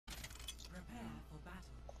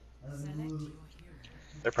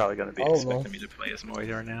They're probably going to be expecting me to play as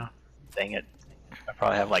Moira now. Dang it. I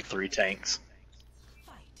probably have like 3 tanks.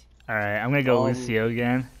 Alright, I'm gonna go Lucio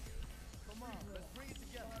again.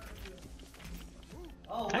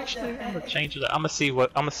 Actually, I'm gonna change it. I'm gonna see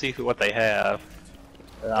what they have,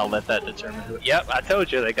 and I'll let that determine who. Yep, I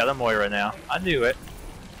told you they got a Moira now. I knew it.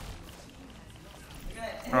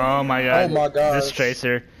 Oh my god! Oh my god! This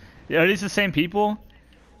Tracer. Are these the same people?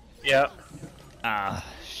 Yep. Ah.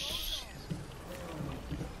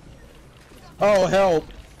 Oh help!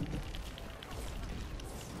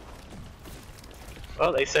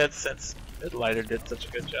 Well, they said since Midlighter did such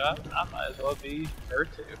a good job, I might as well be her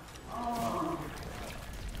too.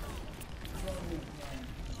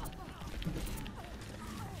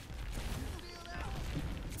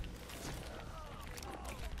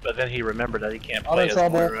 But then he remembered that he can't play as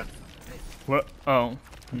Moira. What? Oh.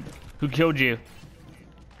 Who killed you?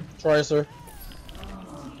 Tracer.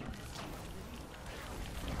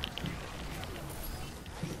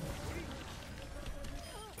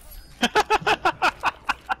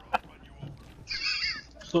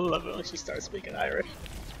 I love it when she starts speaking Irish.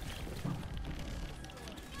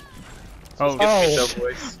 Oh,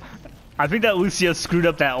 I think that Lucio screwed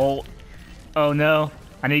up that ult. Oh no.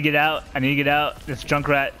 I need to get out. I need to get out. This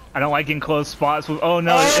Junkrat. I don't like getting close spots with. Oh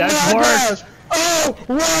no, that's worse. Gosh. Oh,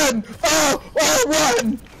 run! Oh,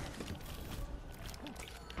 run!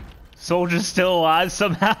 Soldier's still alive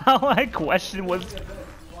somehow. I question was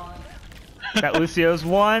that Lucio's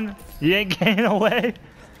one. He ain't getting away.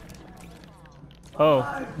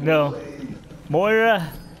 Oh no,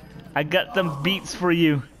 Moira, I got them beats for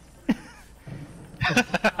you.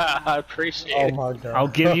 I appreciate it. Oh my god. I'll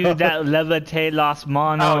give you that levite los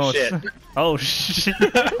manos. Oh shit. Oh shit.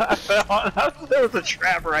 There was a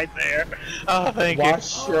trap right there. Oh, thank you.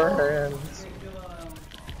 Wash your hands.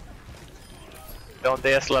 Don't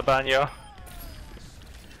des la baño.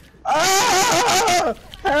 Ah!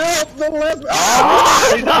 Help the lesbian!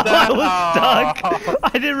 I was stuck. I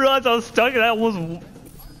didn't realize I was stuck and I almost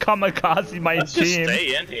kamikaze my Let's team. Just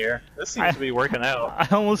stay in here. This seems to be working out. I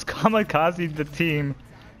almost kamikaze the team.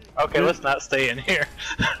 Okay, let's not stay in here.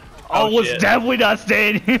 Oh, was definitely not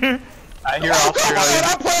staying here. I hear Australia.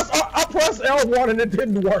 I pressed L1 and it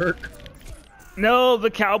didn't work. No,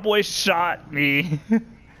 the cowboy shot me.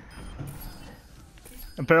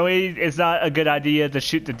 Apparently, it's not a good idea to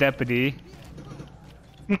shoot the deputy.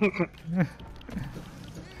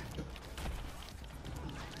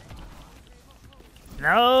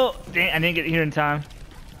 No, dang, I didn't get here in time.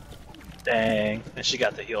 Dang, and she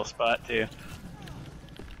got the heal spot too.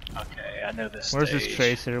 Okay, I know this. Where's stage. this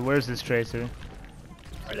Tracer? Where's this Tracer?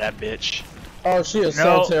 Or that bitch. Oh, she is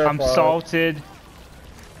No, so terrified. I'm salted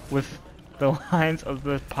with the lines of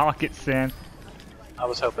the pocket sand. I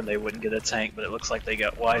was hoping they wouldn't get a tank, but it looks like they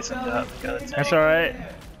got wizened up. Got a tank. That's alright.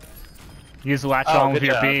 Use the latch on with good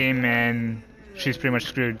your job. beam and she's pretty much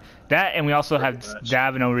screwed. That, and we also have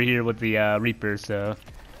Davin over here with the Reaper, so.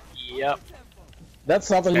 Yep. That's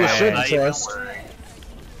something you shouldn't trust.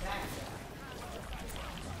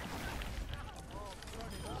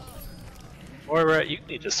 Moira, you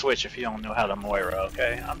need to switch if you don't know how to Moira,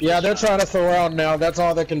 okay? Yeah, they're trying to throw out now. That's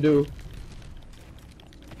all they can do.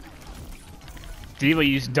 Diva,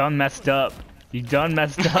 you done messed up. You done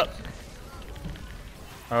messed up.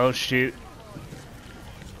 Oh shoot.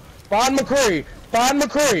 Find McCree! Find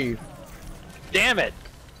McCree! Damn it!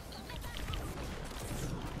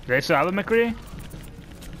 Do they still have a McCree?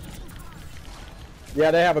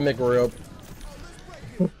 Yeah, they have a McRib.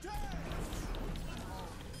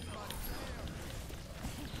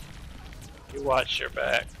 You watch your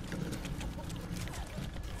back.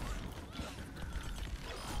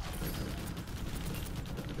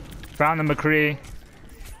 Found the McCree.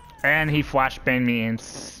 And he flashbanged me and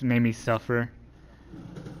made me suffer.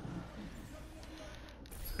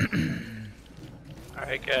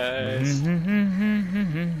 Alright, guys.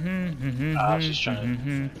 She's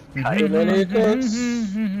trying to Too many cooks.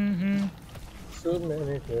 Too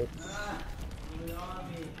many cooks.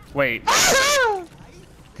 Wait.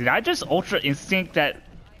 Did I just Ultra Instinct that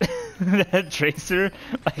that Tracer?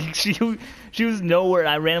 Like she was nowhere and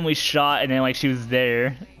I randomly shot and then like she was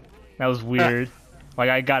there. That was weird. Like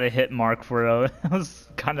I got a hit mark for her. I was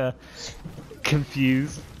kinda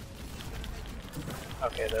confused.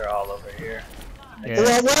 Okay, they're all over here. Yeah. Oh,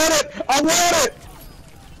 I want it! I want it!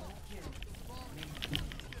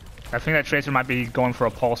 I think that Tracer might be going for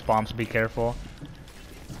a pulse bomb, so be careful.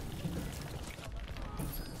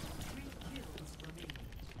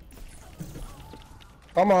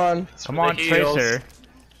 Come on. Come on, Tracer.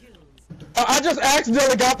 I just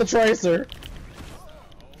accidentally got the Tracer.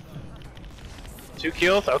 2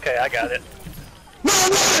 kills? Okay, I got it. No!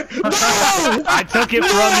 I took it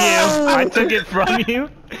from you. I took it from you.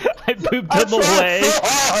 I booped him away. So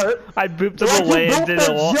hard. I booped him away and did it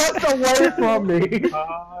all. Just away from me.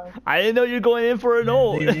 I didn't know you were going in for an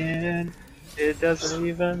ult. It doesn't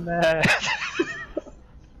even matter.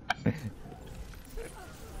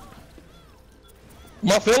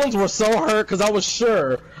 My feelings were so hurt because I was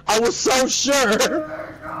sure. I was so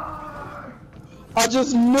sure. I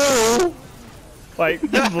just knew. Like,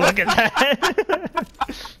 just look at that.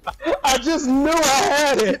 I just knew I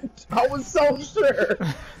had it. I was so sure.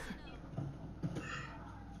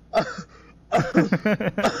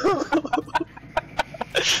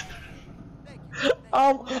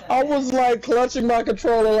 I was like clutching my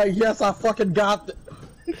controller like, yes, I fucking got it.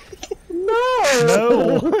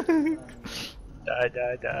 No! Die,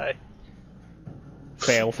 die, die.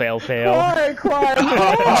 Fail, fail, fail. Cry, cry,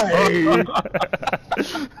 cry!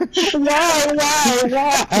 Why?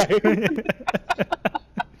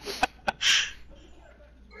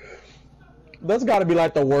 That's gotta be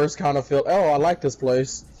like the worst kind of feel. Oh, I like this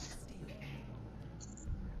place.